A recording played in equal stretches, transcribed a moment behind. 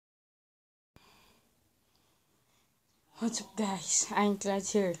What's up guys, I'm Glad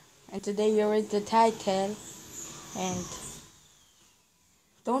here, and today you read the title, and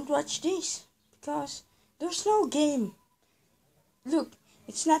don't watch this, because there's no game. Look,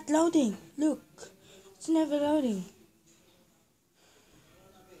 it's not loading, look, it's never loading.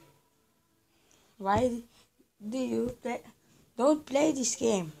 Why do you play? Don't play this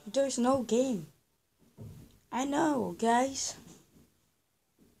game, there's no game. I know guys,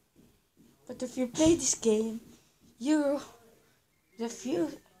 but if you play this game, if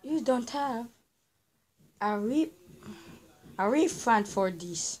you don't have a refund for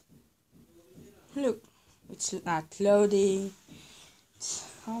this. Look, it's not loading. It's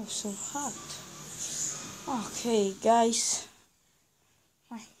so hot. Okay, guys.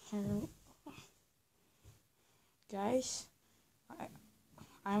 Guys,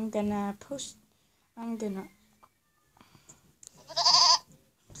 I'm gonna play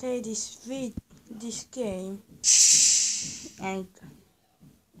this game, and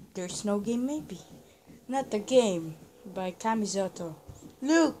there's no game maybe. Not a game by Kamizoto.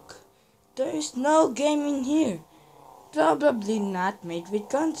 Look, there is no game in here. Probably not made with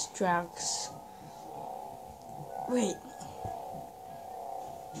constructs. Wait.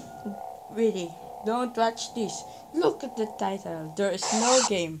 Really, don't watch this. Look at the title. There is no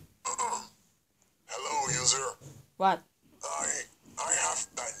game. Hello, user. What? I have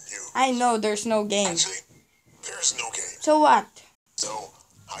bad news. I know there's no game. Actually, there's no game. So what? So,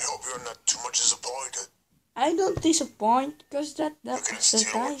 I hope you're not too much disappointed. I don't disappoint, because that's the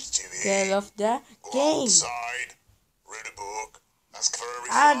title of the Go game. outside, read a book, ask for a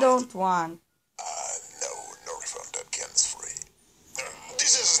refund. I don't want. No refund. That game's free.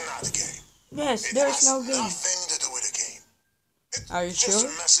 This is not a game. Yes, there's no game. Nothing to do with a game. Are you It's just sure?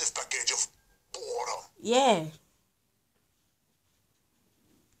 a massive package of boredom. Yeah.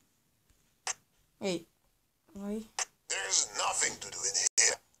 Wait. Why? There's nothing to do in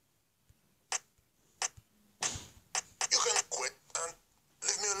here. You can quit and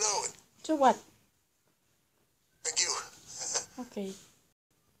leave me alone. So what? Thank you. Okay.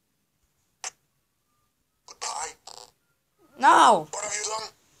 Goodbye. No! What have you done?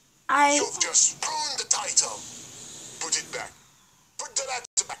 I... You've just ruined the title. Put it back. Put the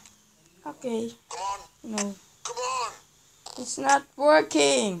letter back. Okay. Come on. No. Come on. It's not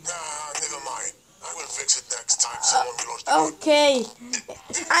working. Never mind. I will fix it next time someone belongs to me. Okay.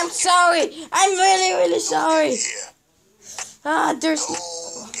 I'm sorry. I'm really sorry. Here. There's...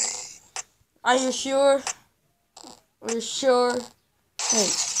 Okay. Are you sure? Are you sure? Hey.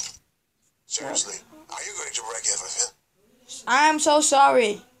 Seriously, are you going to break everything? I'm so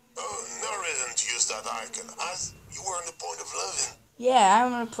sorry. Oh, no reason to use that icon, as you were on the point of living. Yeah,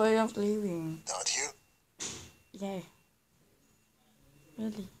 I'm on the point of leaving. Not you? Yeah.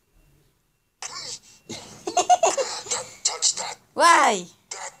 Really? Touch that. Why?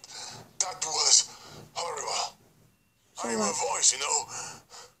 That was horrible. So I am what? a voice, you know?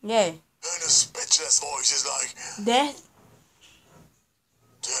 Yeah. And a speechless voice is like Death?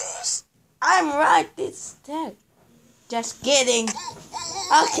 death. I'm right, it's death. Just kidding.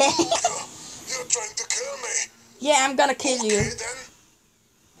 Okay. You're trying to kill me. Yeah, I'm gonna kill you. Okay, then.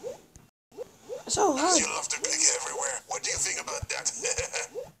 So hard. You love to click everywhere. What do you think about that?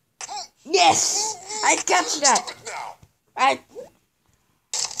 Yes! I catch that. Stop it now.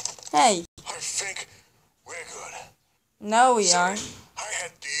 Hey. I think we're good. No, we are. I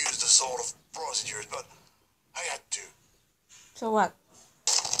had to use the sort of procedures, but I had to. So what?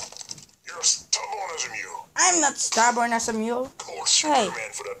 You're stubborn as a mule. I'm not stubborn as a mule. Call Hey.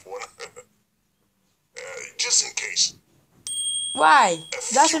 Superman for that one. Just in case. Why?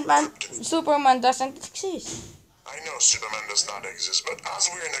 Superman doesn't exist. I know Superman does not exist, but as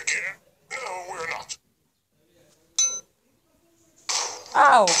we're in a game, no, we're not.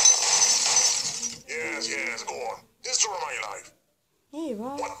 Ow. Yes, go on. History of my life. Hey,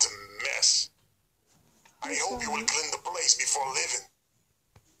 what? What a mess. I hope you will clean the place before leaving.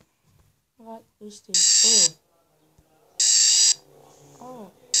 What is this?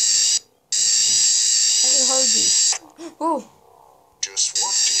 Oh. I will hold this. Oh. Just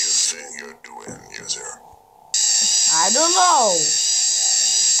what do you think you're doing, user? I don't know.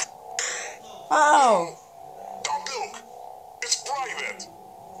 Oh. Don't look. It's private.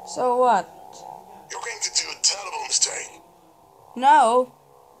 So what? You're going to do a terrible mistake. No.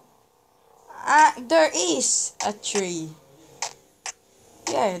 There is a tree.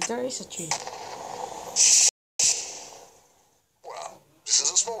 Yeah, there is a tree. Well, this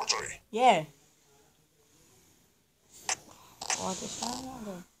is a small tree. Yeah. What is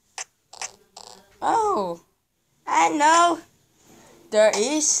that? Oh, I know. There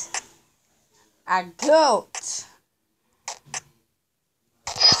is a goat.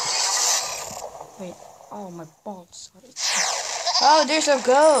 Oh, my balls. Oh, there's a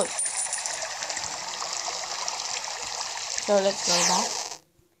goat. So let's go back.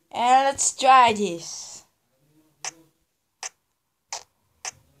 And let's try this.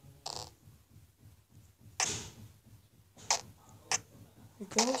 Here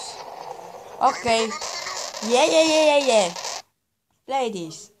goes. Okay. Yeah. Play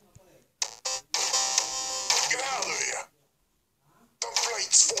this. Get out of here. Don't play,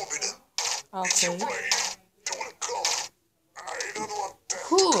 it's forbidden. If you Okay. play, they will come. I don't want them to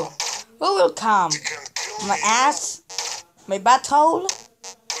Who? come. Who will come? They can kill My me. ass? My butthole?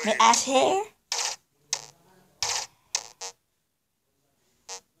 My ass hair?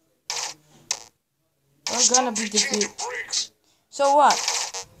 We're gonna be Stop defeated. the bricks. So what?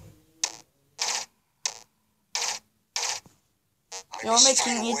 I You're must making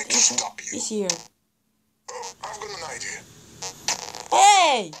find a way it to stop you. easier. Oh, I've got an idea.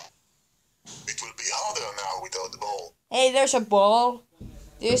 Hey! It will be harder now without the ball. Hey, there's a ball.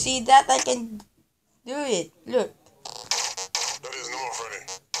 Do you see that? I can do it. Look. That is no more funny.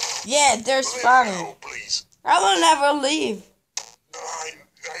 Yeah, there's Let me funny. go, please. I will never leave. I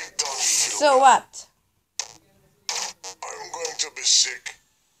don't feel So well. what? I'm going to be sick.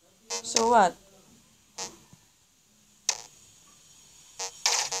 So what?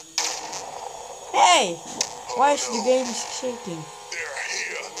 Hey! Why is the game shaking? They're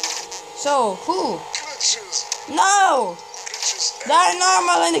here. So, who? Glitches. No! Glitches. They're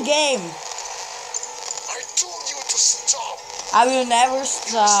normal in the game. I told you to stop. I will never You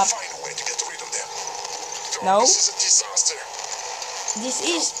stop. must find a way to get rid of them. No. This is a disaster. How can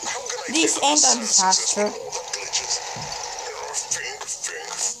I This get ain't a all disaster. all the glitches?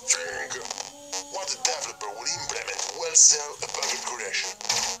 Think. What developer will implement will sell a buggy creation?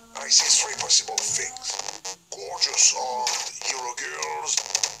 I see three possible things. Gorgeous armed hero girls,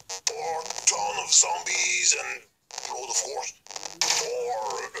 or ton of zombies and blood, of course,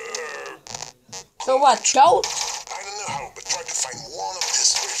 or So what? Goat? I don't know how, but try to find one of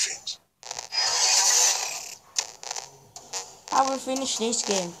these three things. I will finish this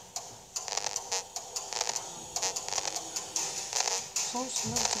game. So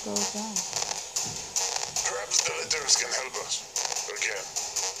slow to go down. Perhaps the letters can help us. Again.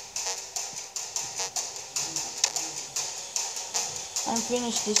 And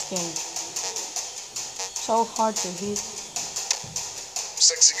finish this game. So hard to hit.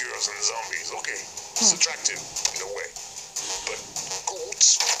 Sexy girls and zombies, okay. It's attractive in a way. But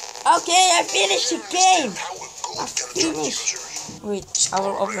goats? Okay, I finished the game. How a goat I can attract finished. users. Wait, I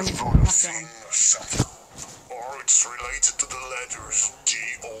will open it Probably again. or something. Or it's related to the letters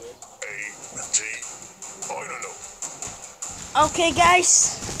G-O-A-T. I don't know. Okay,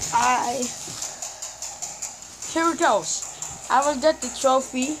 guys. Here it goes. I will get the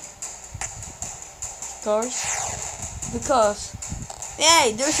trophy. Of course. Because.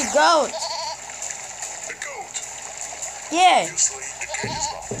 Hey, there's a goat. The goat. Yeah. Obviously, the key is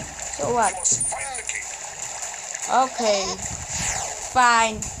locked. So what? You must find the key. Okay.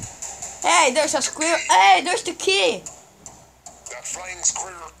 Fine. Hey, there's a squirrel. Hey, there's the key. That flying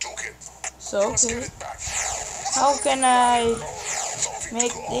squirrel took it. So, You must get okay. it back. How can I Something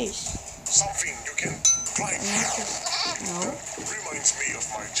make to go on. this? Something you can climb. No. Reminds me of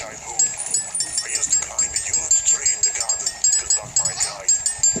my childhood. I used to climb a huge tree in the garden. Good luck, my guide.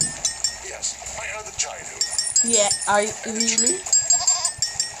 Yes, I had a childhood. Yeah, are you really?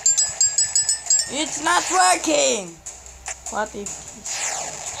 It's not working. What if?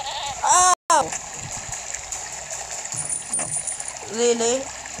 Oh! No. Really?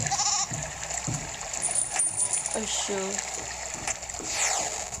 Oh shoot.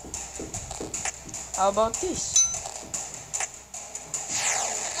 How about this?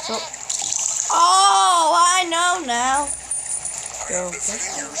 So. Oh, I know now. I have the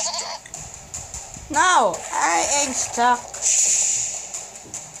feeling you're stuck. No, I ain't stuck.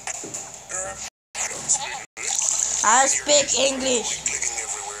 Don't speak English. I speak English. Clicking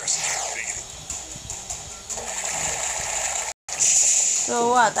everywhere is beginning. So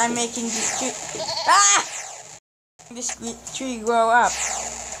what? I'm making this tree. Ah! This tree grow up.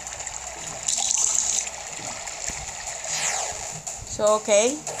 So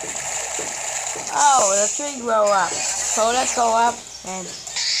okay. Oh, the tree grow up. So let's go up and.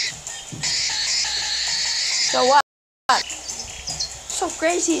 So what? So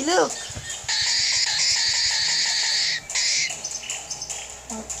crazy! Look.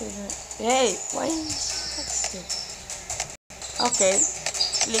 Hey, why is this? Okay.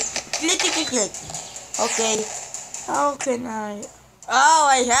 Click. Okay. How can I? Oh,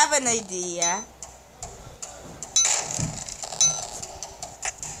 I have an idea.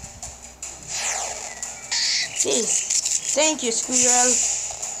 this. Thank you, squirrel.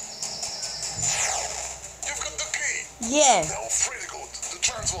 You've got the key. Yeah. Now free to go to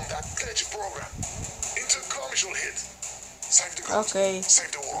transform that glitch program into a commercial hit. Save the goat. Okay.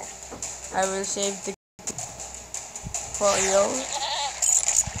 Save the world. I will save the for you.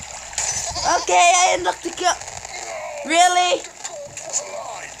 Okay, I unlocked the kill. Really? The goat was a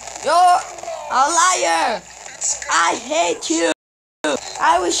lie. You're a liar. I hate you.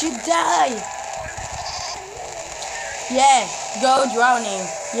 I wish you die. Yeah, go drowning.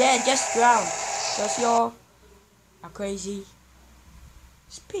 Yeah, just drown. Because you're a crazy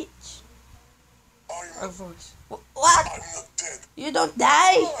speech. Or voice. What? I'm not dead. You don't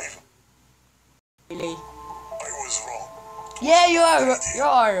die? Alive. Really? I was wrong. Yeah, you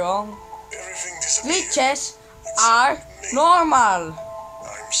are wrong. Everything disappeared. Glitches are normal.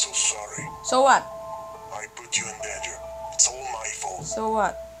 I'm so sorry. So what? I put you in danger. It's all my fault. So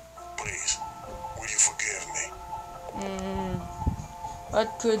what? Please, will you forgive me?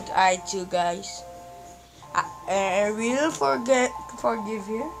 What could I do, guys? I will forgive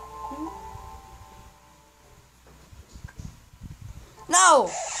you. No!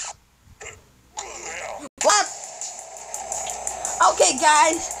 What? Okay,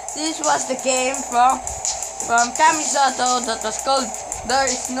 guys, this was the game from Kamisato that was called There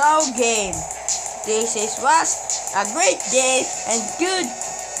Is No Game. Was a great game and good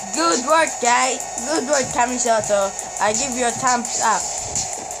work, guys. Good work, Kamisato. I give you a thumbs up.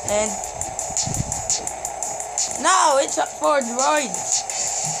 And no, it's for droids.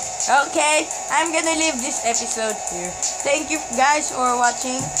 Okay, I'm gonna leave this episode here. Thank you guys for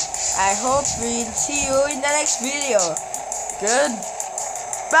watching. I hope we'll see you in the next video.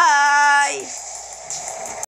 Goodbye.